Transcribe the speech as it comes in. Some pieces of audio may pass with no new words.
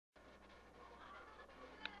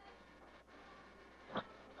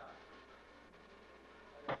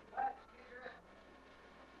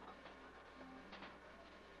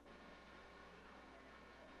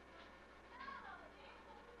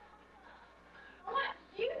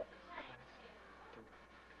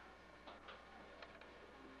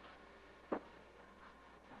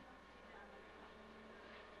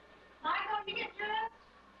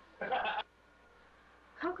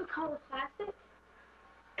call it plastic?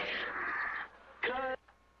 Cut.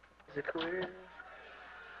 Is it clear?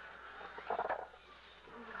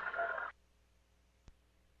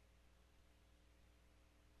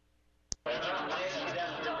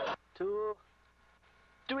 Two,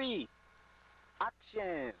 three,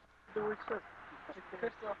 action. Crystal.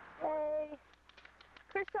 Hey.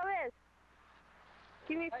 Crystal is.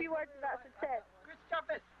 Give me a few words about success.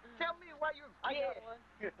 Christopher, tell me why you're gay.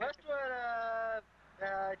 Westwood,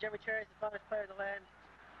 Jeremy Cherry's the funnest player in the land,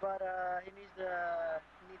 but he needs to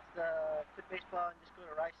quit baseball and just go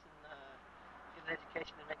to Rice and get an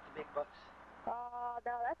education and make the big bucks. Oh,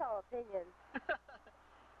 no, that's all opinion.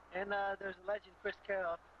 And there's a legend, Chris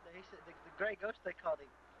Carroll. He said the Gray Ghost, they called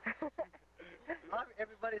him.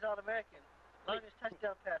 Everybody's All-American. Longest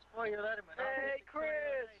touchdown pass, 4-year letterman. Hey,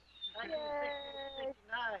 Chris!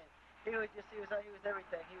 1969. He was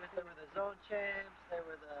everything. They were the zone champs. He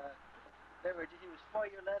was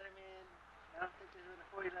 4-year letterman. I don't think they were in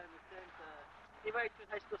the 4-year letterman since. He married to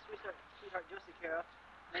his high school sweetheart Josie Carroll.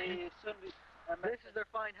 They soon this is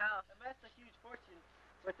their fine house. Amassed a huge fortune,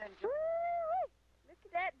 but then Look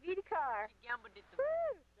at that beauty car. She gambled it.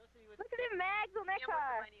 Look at them mags on that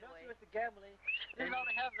car. Josie with the gambling. This is all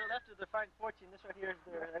they have left of their fine fortune. This right here is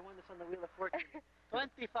they won this on the Wheel of Fortune.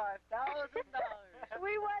 $25,000.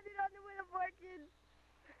 We won it on the Wheel of Fortune.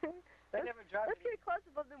 They never drive Let's get a close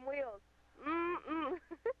up of them wheels.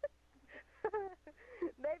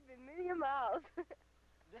 They've been million miles.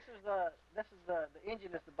 This is the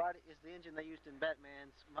engine is the engine they used in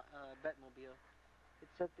Batman's Batmobile. It's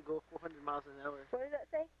set to go 400 miles an hour. What does that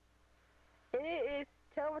say? And it is.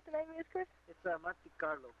 Tell them what the name is, Chris. It's Monte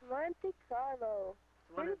Carlo. Monte Carlo.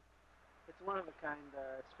 It's one of a kind,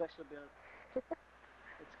 special build.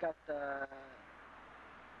 It's got the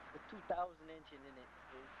 2000 engine in it.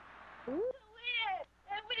 Ooh. Win!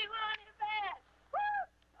 And we won it back! Woo!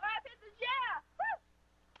 Our Panthers, yeah! Woo!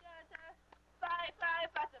 Five,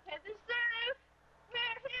 the Panthers serve!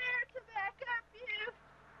 We're here to back up you!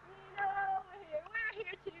 We know we're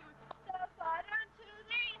here to the fight unto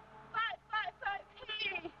the fight, P!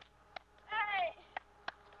 A!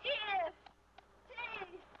 F! T!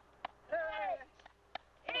 H!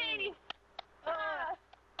 E! Fight!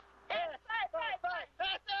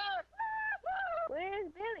 Panthers! Where's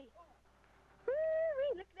Billy?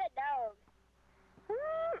 Woo-wee, look at that dog.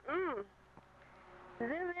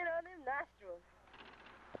 Zoom in on them nostrils.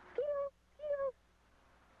 Skittle.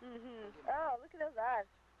 Oh, look at those eyes.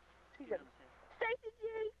 Stacy G.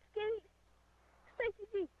 Skitty. Stacy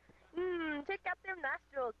G. Check out them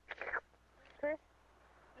nostrils. Chris?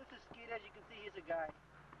 This is Skeet. As you can see, he's a guy.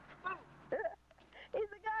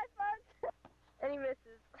 He's a guy, folks. And he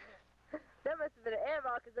misses. That must have been an air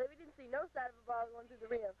ball because we didn't see no side of the ball going through the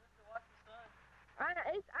rim. I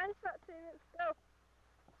just not seeing it. Go.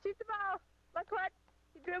 Shoot the ball. Like what?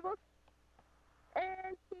 He dribbles.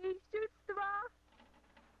 And he shoots the ball.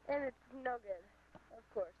 And it's no good. Of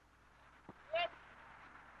course. I'm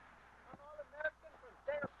All-American from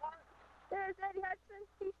Dale Park. There's Eddie Hudson.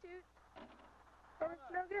 He shoots. And it's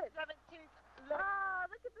no good. 17th. Oh,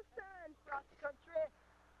 look at the sun. Cross country.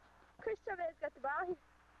 Chris Chavez got the ball. Ooh,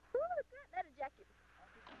 look at that. That's a jacket.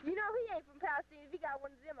 You know he ain't from Palestine if he got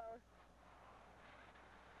one of them on.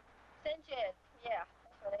 Sanchez. Yeah,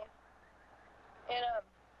 that's my name. And,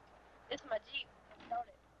 this is my Jeep. Load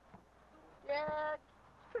it. Yeah, it's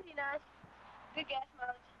pretty nice. Good gas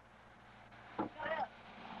mileage. What else?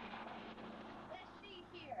 Let's see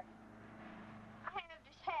here. I have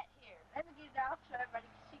this hat here. Let me get it off so everybody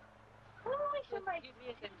can see. Oh, somebody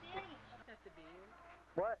see Daddy.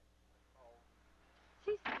 What?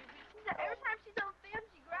 She's every time she's on film,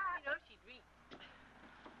 she cries. You know she drinks.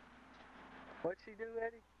 What'd she do,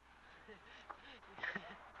 Eddie?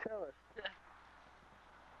 Tell us.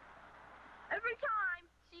 Every time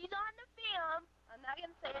she's on the film, I'm not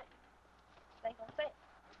gonna say it. They gonna say it.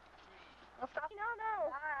 I'll stop. No.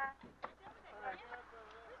 Bye.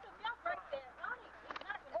 There's a belt right there. Ronnie, it's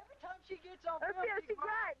not gonna. Every time she gets on I film, feel she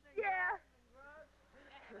got. Yeah.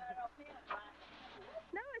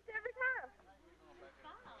 No, it's every time.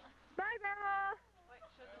 Bye, Grandma.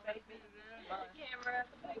 Baby, camera.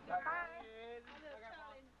 Hi.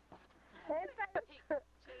 Hey,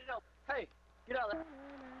 Hey, get out of there.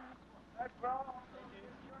 That's wrong.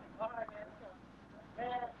 All right, man.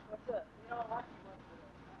 Man, what's up? You know, I'm watching one.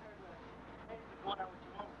 I heard going out with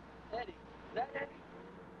your woman. Eddie. Is that Eddie?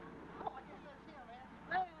 Oh, I guess that's him, man.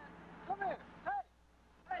 Man, come here. Hey.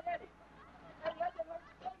 Hey, Eddie. Eddie, I didn't heard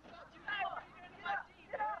you talk about you. Hey, what are you doing in my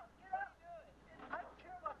Jeep? Get out. Get out. I don't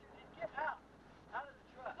care about your Jeep. Get out. Out of the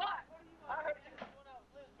truck. What? What are you doing? I heard you going out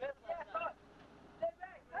with Liz Beth last night. Stay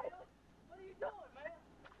back, man. What are you doing, man?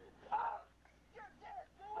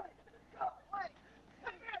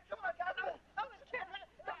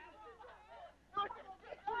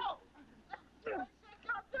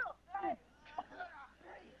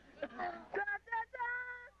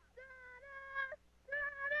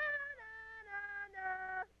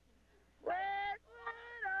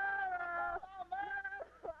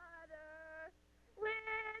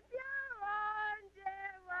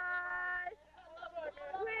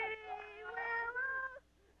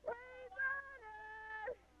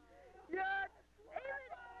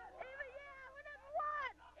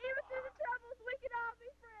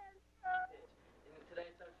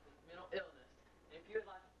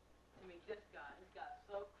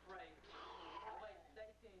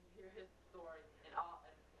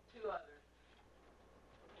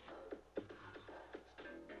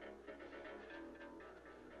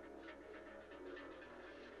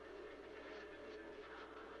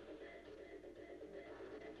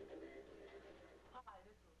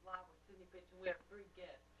 pitch, and we have 3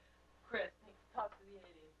 guests. Chris thinks he talks to the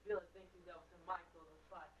aliens. Billy thinks he's Elvis, and Michael the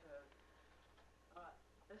psycho. Alright,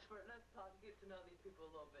 let's talk and get to know these people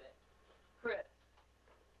a little bit. Chris,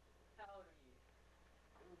 how old are you?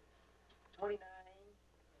 29,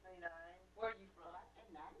 29. Where are you from?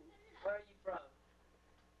 Where are you from?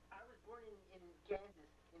 I was born in Kansas,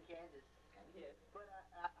 Yes. but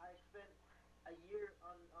I spent a year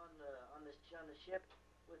on the ship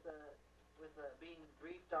with being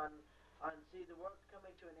briefed on see the world's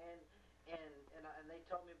coming to an end, and they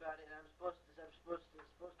told me about it, and I'm supposed to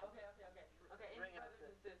Okay. bring Any up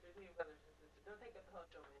brothers and sisters? Don't take up the whole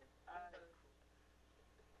show, man.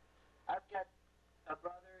 I've got a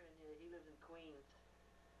brother, and he lives in Queens.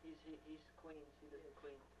 He's Queens. He lives in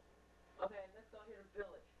Queens. Okay, let's go here to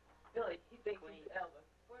Billy. Billy, he thinks Queens. he's Elvis.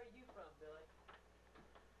 Where are you from, Billy?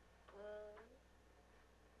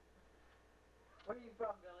 Where are you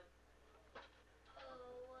from, Billy?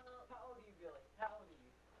 How old are you, Billy? How old are you?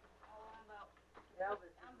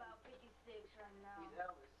 Elvis. I'm about 56 right now.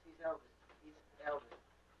 He's Elvis. Now,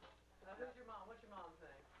 who's your mom? What's your mom's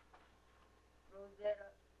name?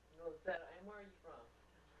 Rosetta, Rosetta. And where are you from?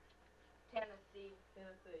 Tennessee.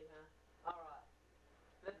 Tennessee, huh? All right.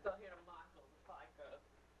 Let's go here to Michael, the psycho.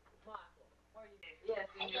 Michael, where are you? Yes,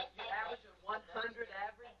 and you average of 100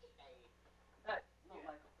 average? No,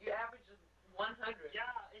 Michael. You average of 100. Yeah,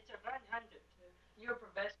 it's a 100. You're a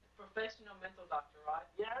professional mental doctor, right?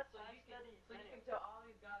 Yeah, So you can tell all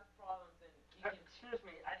these guys' problems and you can... Excuse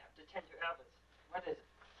me, I have to tend to Elvis. What is it?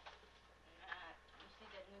 You see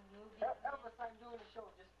that new movie? Elvis, I'm doing a show.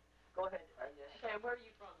 Just go ahead. Okay, where are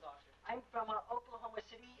you from, doctor? I'm from Oklahoma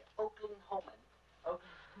City, Oklahoma.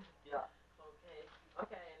 Okay. Yeah.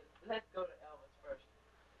 Okay, and let's go to Elvis first.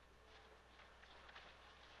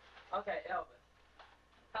 Okay, Elvis.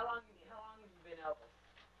 How long have you been Elvis?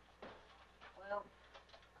 Well,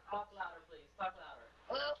 Talk louder, please. Talk louder.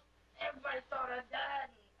 everybody thought I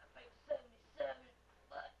died in, I think, 77,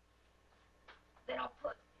 but they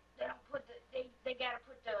gotta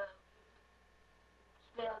put the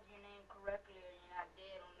spell your name correctly or you're not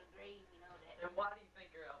dead on the grave, you know that. And why do you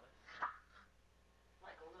think you're Elvis?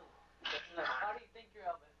 Michael, no. Why do you think you're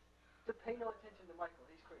Elvis? To pay no attention to Michael.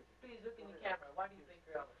 He's crazy. Please look in the camera. Why do you think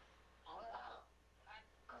you're Elvis? Well,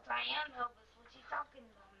 'cause I am Elvis. What you talking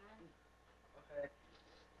about, man? Okay.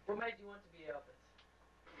 What made you want to be Elvis?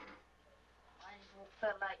 I just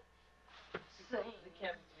felt like singing. The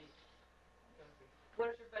camera to me. What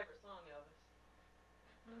is your favorite song, Elvis?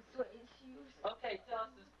 Blue suede shoes. Okay, tell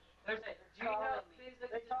us this. Do you know? Please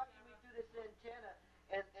look They at talk this to me camera. through this antenna,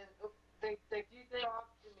 and they Do you think? talk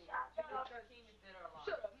to me. Do you know if the king is dead or alive?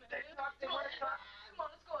 Shut up, man. They want to talk. Come on,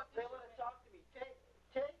 let's go. They want to talk to me.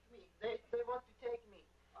 Take me. They want to take me.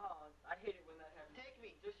 Oh, I hate it when that happens. Take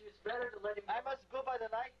me. It's better to let him. I must go by the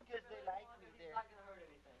light because they like me He's there. not gonna hurt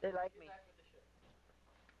anything. They like Get me. back with the show.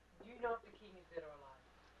 Do you know if the king is dead or alive?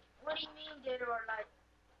 What do you mean, dead or alive?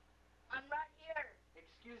 I'm right here.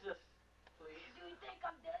 Excuse us, please. Do you think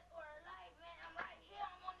I'm dead or alive, man? I'm right here.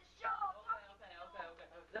 I'm on the show. Okay.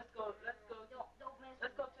 Let's go. Don't mess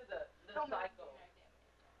Let's go to the Don't mess psycho. with me like that,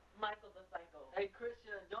 man. Michael the psycho. Hey, Chris,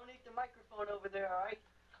 don't eat the microphone over there, all right?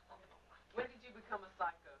 When did you become a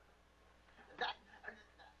psycho?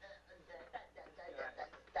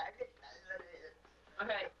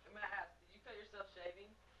 Okay, I'm gonna ask. Did you cut yourself shaving?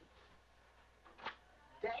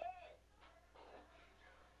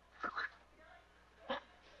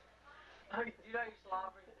 You know you're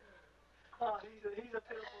slobbering. Oh, he's a pitiful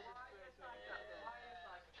disgrace.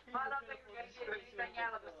 I don't think we're gonna get anything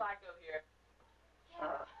out of the psycho here.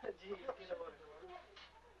 Geez, get over it.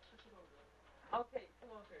 Okay,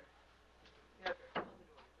 come over here. Get up here. Close the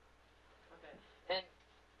door. Okay,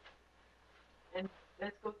 and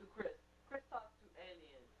let's go to Chris. Chris talks to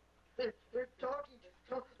aliens. They're talking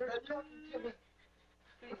to me.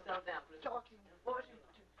 Please calm down, please. Talking. What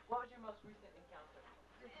was your most recent encounter?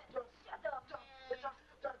 Shut up, man.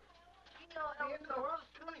 You know, The end of the world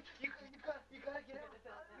is coming. You gotta get out.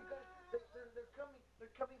 They're coming.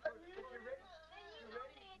 They're coming for you. If you're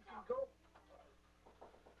ready, you can go.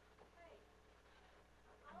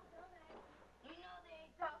 You know they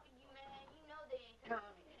ain't talking to you, man. You know they ain't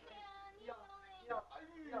talking to you. Man, you know they ain't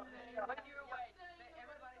When you were away,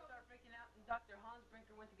 everybody started freaking out, and Dr. Hans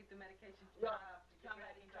Brinker went to get the medication to Yeah. come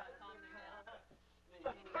back and try to calm them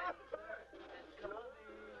down.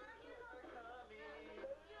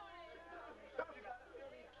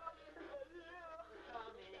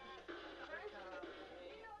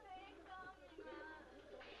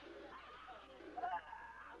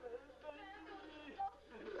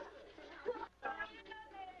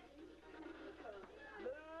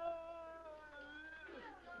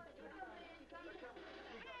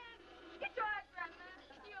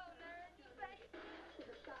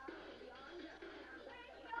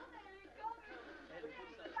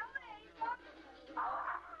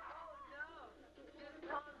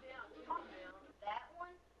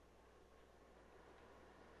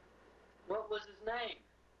 was his name?